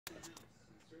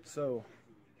So,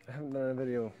 I haven't done a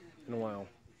video in a while.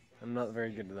 I'm not very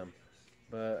good at them,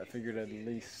 but I figured I'd at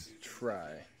least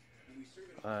try,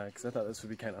 because I thought this would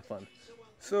be kind of fun.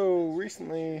 So,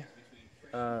 recently,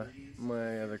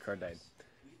 my other car died.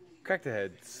 Cracked the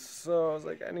head, so I was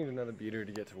like, I need another beater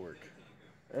to get to work.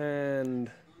 And,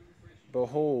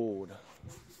 behold,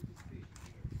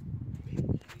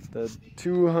 the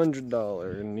 $200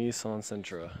 Nissan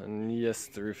Sentra, and yes,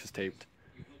 the roof is taped,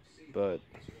 but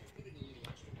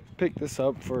picked this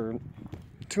up for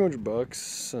 200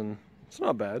 bucks, and it's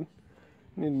not bad.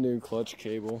 Need a new clutch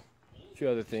cable, a few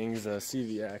other things, a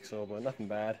CV axle, but nothing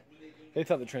bad. They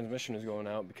thought the transmission was going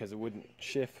out because it wouldn't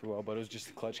shift well, but it was just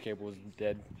the clutch cable was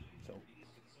dead, so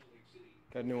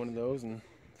got a new one of those and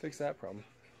fixed that problem.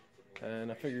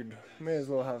 And I figured I may as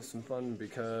well have some fun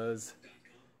because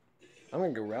I'm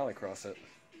gonna go rallycross it.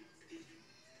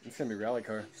 It's gonna be rally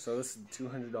car, so this is a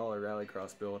 $200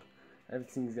 rallycross build.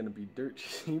 Everything's gonna be dirt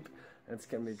cheap, and it's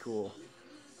gonna be cool.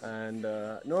 And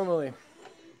normally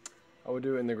I would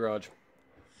do it in the garage.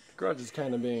 The garage is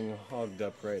kind of being hogged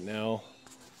up right now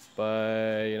by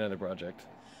another project,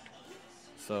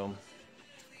 so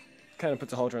kind of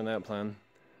puts a halter on that plan.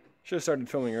 Should have started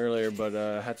filming earlier, but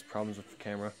I had some problems with the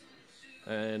camera,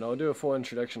 and I'll do a full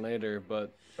introduction later.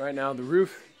 But right now the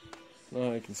roof,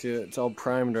 oh, you can see it, it's all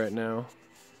primed right now,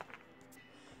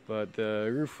 but the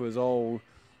roof was all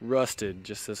rusted,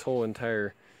 just this whole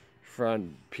entire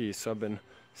front piece. So I've been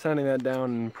sanding that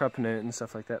down and prepping it and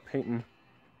stuff like that, painting.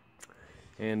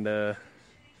 And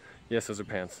yes, those are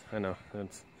pants, I know,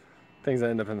 that's things that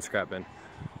end up in the scrap bin.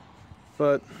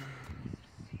 But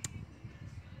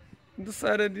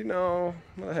decided, you know,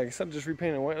 what the heck, instead of just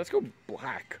repainting white, let's go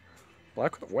black.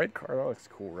 Black with a white car, that looks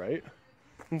cool, right?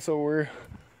 And so we're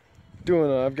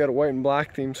doing I've got a white and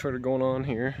black theme sort of going on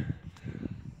here.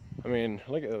 I mean,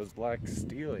 look at those black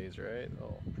steelies, right?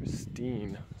 Oh,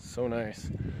 pristine, so nice.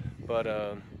 But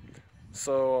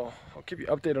so I'll keep you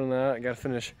updated on that. I gotta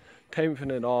finish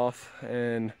taping it off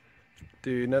and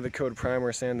do another coat of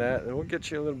primer, sand that, and we'll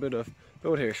get you a little bit of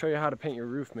build here. Show you how to paint your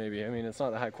roof, maybe. I mean, it's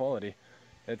not the high quality.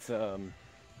 It's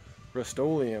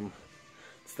Rust-Oleum.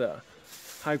 It's the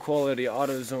high quality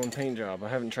AutoZone paint job. I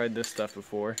haven't tried this stuff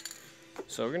before,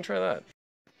 so we're gonna try that.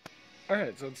 All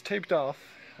right, so it's taped off.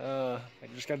 I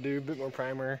just gotta do a bit more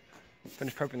primer,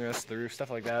 finish prepping the rest of the roof, stuff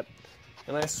like that.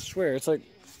 And I swear, it's like,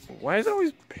 why is it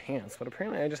always pants? But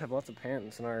apparently I just have lots of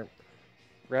pants in our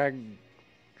rag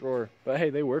drawer. But hey,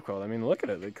 they work well. I mean, look at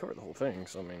it, they cover the whole thing.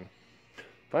 So I mean,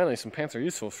 finally some pants are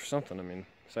useful for something. I mean,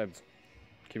 besides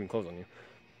keeping clothes on you.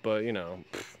 But you know,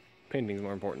 painting's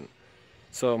more important.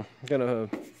 So I'm gonna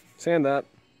sand that,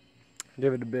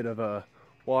 give it a bit of a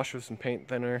wash with some paint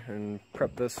thinner, and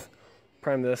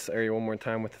prime this area one more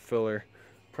time with the filler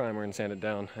primer and sand it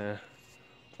down.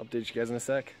 Update you guys in a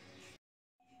sec.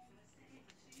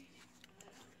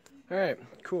 Alright,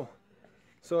 cool.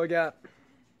 So I got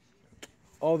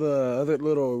all the other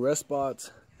little rest spots,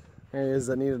 areas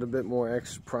that needed a bit more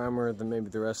extra primer than maybe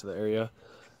the rest of the area,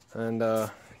 and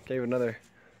gave another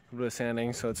bit of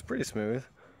sanding, so it's pretty smooth.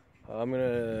 I'm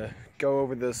gonna go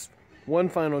over this one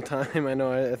final time. I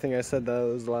know I think I said that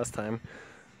was the last time,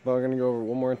 but we're gonna go over it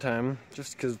one more time,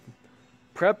 just because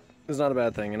prep is not a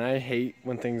bad thing, and I hate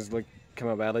when things come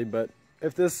out badly. But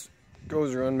if this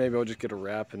goes around, maybe I'll just get a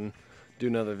wrap and do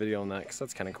another video on that, because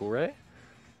that's kind of cool, right?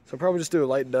 So I'll probably just do a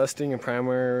light dusting and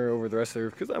primer over the rest of the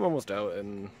roof, because I'm almost out,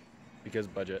 and because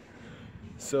budget.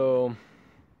 So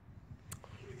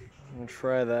I'm gonna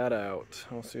try that out.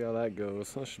 We'll see how that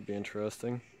goes. That should be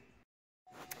interesting.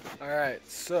 Alright,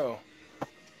 so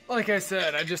like I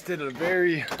said, I just did a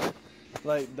very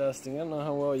light dusting. I don't know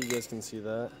how well you guys can see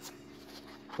that,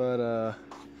 but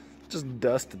just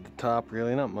dusted the top,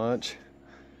 really, not much.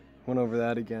 Went over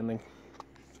that again,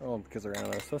 all because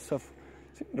around us. That stuff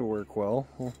seemed to work well.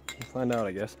 We'll find out,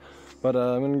 I guess. But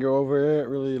I'm gonna go over it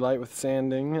really light with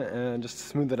sanding and just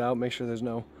smooth it out, make sure there's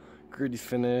no gritty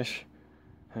finish,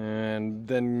 and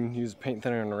then use paint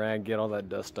thinner and a rag, get all that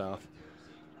dust off.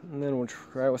 And then we'll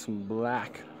try it with some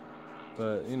black,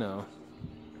 but you know,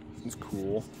 it's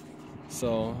cool.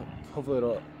 So hopefully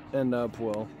it'll end up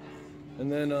well.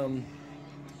 And then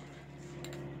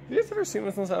you guys ever seen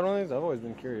what's inside one of these? I've always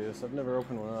been curious. I've never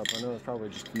opened one up. I know it's probably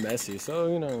just messy, so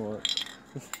you know what?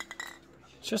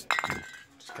 just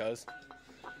cause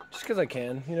I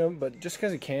can, you know. But just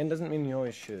cause you can doesn't mean you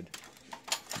always should.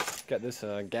 Got this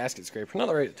gasket scraper, not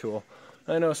the right tool.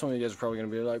 I know some of you guys are probably gonna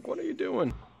be like, "What are you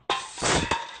doing?"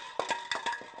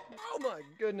 Oh my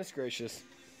goodness gracious!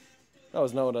 That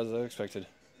was not what I expected.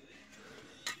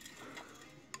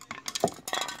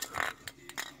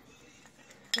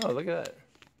 Oh, look at that.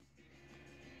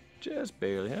 Just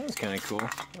barely. That was kind of cool.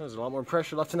 There's a lot more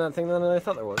pressure left in that thing than I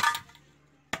thought there was.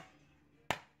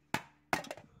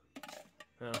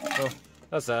 Yeah, so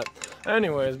that's that.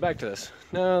 Anyways, back to this.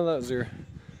 Now that was your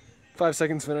 5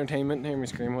 seconds of entertainment. Hear me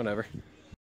scream, whatever.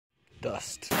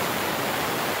 Dust.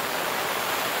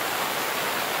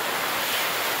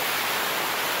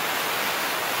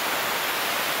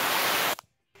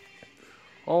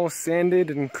 All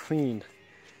sanded and clean.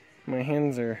 My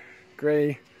hands are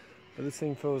gray, but this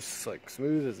thing feels like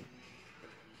smooth as,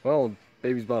 well,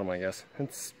 baby's bottom, I guess.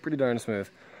 It's pretty darn smooth.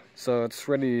 So it's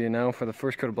ready now for the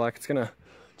first coat of black. It's gonna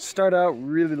start out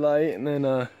really light and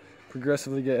then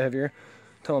progressively get heavier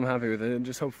until I'm happy with it.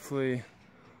 Just hopefully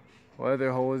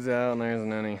weather holds out and there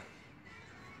isn't any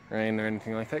rain or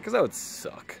anything like that, because that would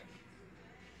suck.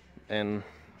 And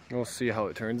we'll see how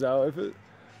it turns out, if it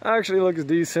actually looks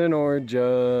decent or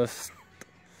just,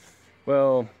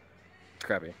 well,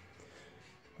 crappy.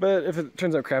 But if it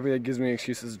turns out crappy, that gives me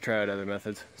excuses to try out other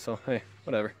methods. So hey,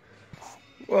 whatever.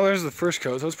 Well, there's the first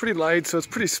coat. So it's pretty light, so it's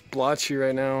pretty splotchy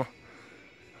right now.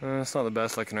 It's not the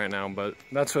best looking right now, but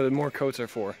that's what more coats are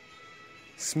for.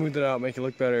 Smooth it out, make it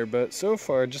look better. But so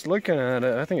far, just looking at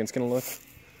it, I think it's gonna look,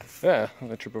 yeah,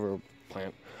 I trip over a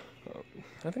plant.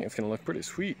 I think it's gonna look pretty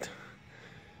sweet.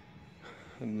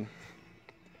 And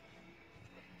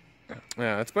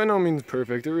yeah, it's by no means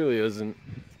perfect, it really isn't.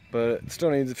 But it still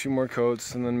needs a few more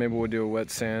coats, and then maybe we'll do a wet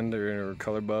sand or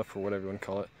color buff or whatever you want to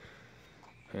call it.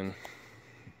 And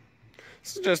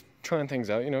this is just trying things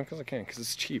out, you know, because I can, because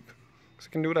it's cheap. Because I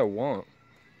can do what I want.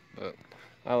 But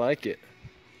I like it.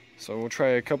 So we'll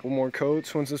try a couple more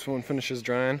coats once this one finishes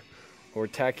drying. Or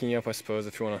tacking up, I suppose,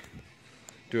 if you want to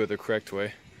do it the correct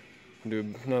way. We'll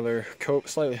do another coat,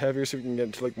 slightly heavier, so we can get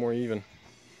it to look more even.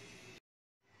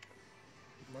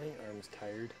 My arm's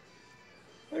tired.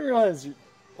 I realize,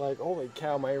 like, holy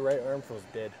cow, my right arm feels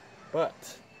dead. But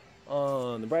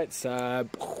on the bright side,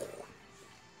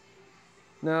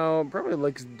 now it probably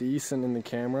looks decent in the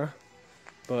camera,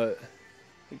 but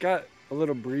it got a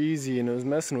little breezy and it was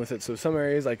messing with it. So some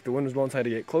areas, like the wind was blowing, so I had to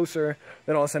get closer.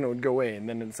 Then all of a sudden it would go away, and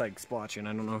then it's like splotchy. And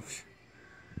I don't know if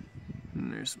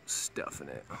there's some stuff in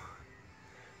it.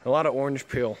 A lot of orange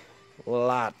peel,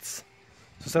 lots.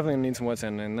 So it's definitely gonna need some wet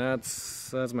sand, and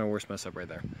that's my worst mess up right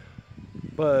there.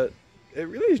 But it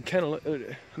really kind of,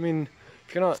 I mean,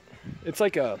 if you're not, it's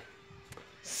like a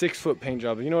 6-foot paint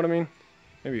job, you know what I mean?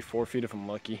 Maybe 4 feet if I'm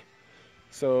lucky.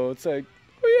 So it's like,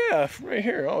 oh yeah, from right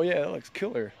here, oh yeah, that looks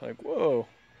killer. Like, whoa.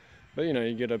 But you know,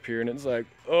 you get up here and it's like,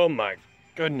 oh my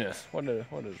goodness, what is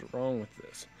wrong with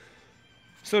this?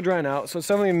 Still drying out, so it's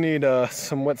definitely gonna need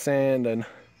some wet sand and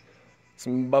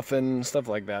some buffing, stuff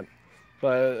like that.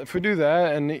 But if we do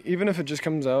that, and even if it just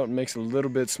comes out and makes it a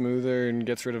little bit smoother and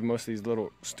gets rid of most of these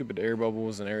little stupid air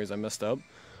bubbles and areas I messed up,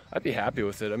 I'd be happy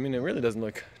with it. I mean, it really doesn't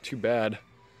look too bad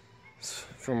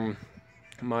from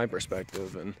my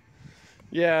perspective. And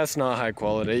yeah, it's not high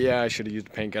quality. Yeah, I should have used a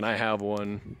paint gun. I have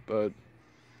one, but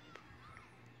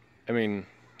I mean,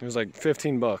 it was like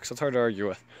 15 bucks. That's hard to argue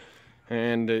with.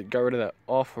 And it got rid of that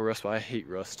awful rust. I hate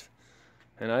rust.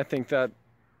 And I think that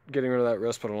getting rid of that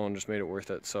rust spot alone just made it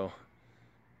worth it. So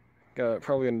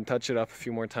probably gonna touch it up a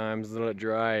few more times, let it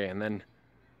dry, and then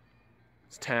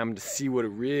it's time to see what it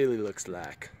really looks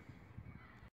like.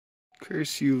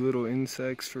 Curse you little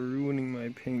insects for ruining my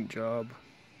paint job.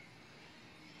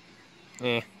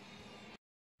 Alright,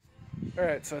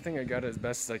 so I think I got it as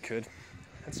best as I could.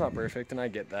 It's not perfect, and I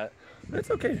get that, but it's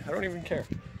okay. I don't even care,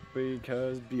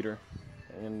 because beater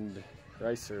and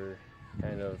rice are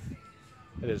kind of,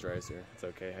 it is ricer. It's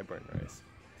okay, I burned rice.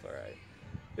 It's alright.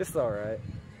 It's alright,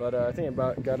 but I think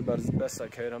I got about as best as I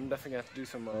could. I'm definitely going to have to do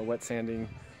some wet sanding,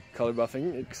 color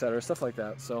buffing, etc., stuff like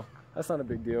that. So that's not a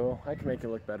big deal. I can make it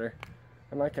look better.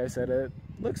 And like I said, it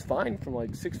looks fine from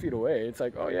like 6 feet away. It's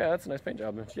like, oh yeah, that's a nice paint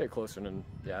job. And if you get closer, then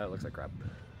yeah, it looks like crap.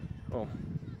 Oh,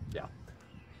 yeah.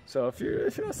 So if you're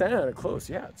not standing at it close,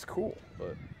 yeah, it's cool. But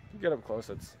if you get up close,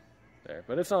 it's there.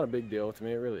 But it's not a big deal to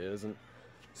me. It really isn't.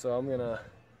 So I'm gonna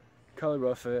color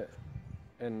buff it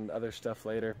and other stuff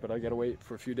later, but I gotta wait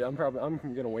for a few days. I'm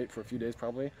gonna wait for a few days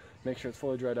probably, make sure it's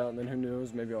fully dried out, and then who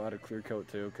knows, maybe I'll add a clear coat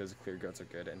too, because clear coats are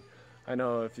good. And I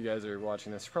know if you guys are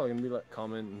watching this, you're probably gonna be like,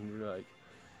 comment and be like,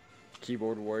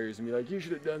 keyboard warriors, and be like, you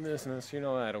should have done this and this. You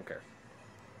know, I don't care.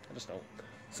 I just don't.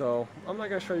 So I'm not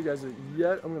gonna show you guys it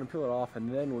yet. I'm gonna peel it off,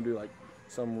 and then we'll do like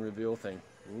some reveal thing.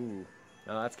 Ooh,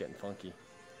 now that's getting funky.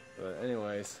 But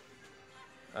anyways,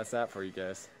 that's that for you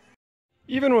guys.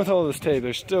 Even with all this tape,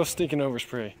 there's still sticking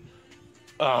overspray.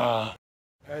 Alright,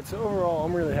 so overall,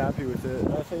 I'm really happy with it.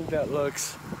 I think that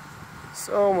looks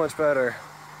so much better.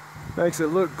 Makes it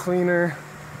look cleaner,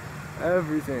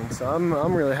 everything. So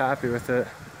I'm really happy with it.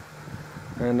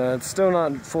 And it's still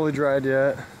not fully dried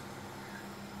yet.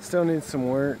 Still needs some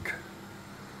work.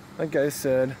 Like I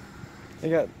said, I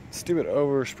got stupid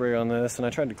overspray on this, and I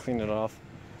tried to clean it off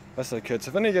best I could. So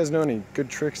if any of you guys know any good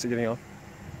tricks to getting off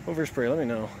overspray, let me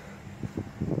know.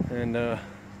 And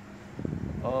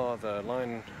oh, the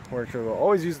line worked really well.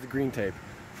 Always use the green tape.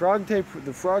 Frog tape.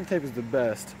 The frog tape is the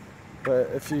best, but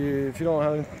if you don't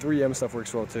have 3M stuff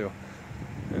works well too.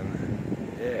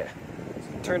 And yeah,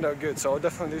 it turned out good. So I'll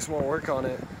definitely do some more work on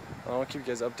it. I'll keep you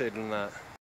guys updated on that.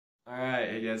 Alright,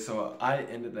 hey guys, so I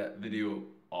ended that video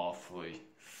awfully.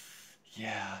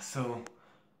 Yeah, so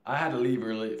I had to leave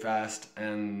really fast,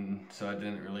 and so I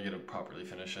didn't really get to properly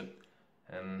finish it.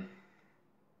 And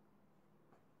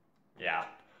yeah,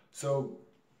 so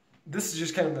this is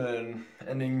just kind of an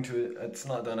ending to it. It's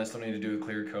not done. I still need to do a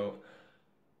clear coat.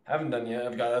 Haven't done yet.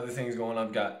 I've got other things going on.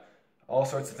 I've got all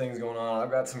sorts of things going on.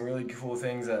 I've got some really cool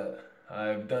things that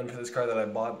I've done for this car that I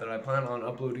bought that I plan on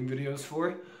uploading videos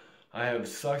for. I have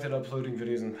sucked at uploading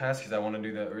videos in the past because I want to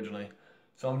do that originally.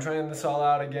 So I'm trying this all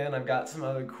out again. I've got some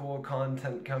other cool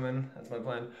content coming. That's my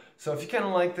plan. So if you kind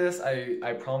of like this,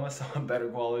 I promise a better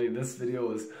quality. This video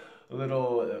was a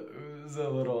little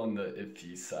on the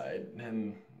iffy side,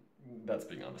 and that's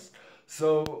being honest.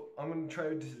 So I'm going to try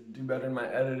to do better in my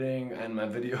editing and my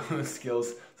video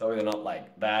skills. So they're not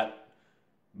like that,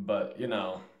 but you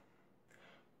know,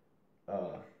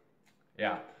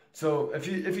 yeah. So if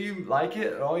you like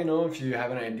it at all, you know, if you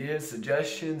have any ideas,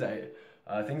 suggestions,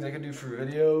 things I could do for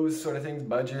videos, sort of things,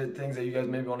 budget, things that you guys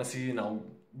maybe want to see, and I'll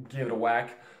give it a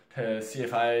whack to see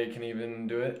if I can even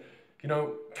do it. You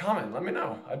know, comment, let me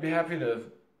know. I'd be happy to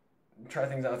try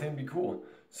things out. I think it'd be cool.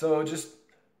 So just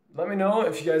let me know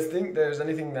if you guys think there's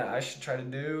anything that I should try to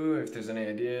do, if there's any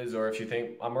ideas, or if you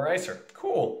think I'm a racer.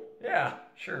 Cool. Yeah,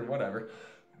 sure, whatever.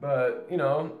 But, you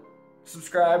know,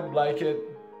 subscribe, like it,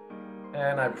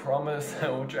 and I promise I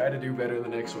will try to do better in the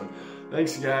next one.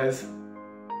 Thanks, you guys.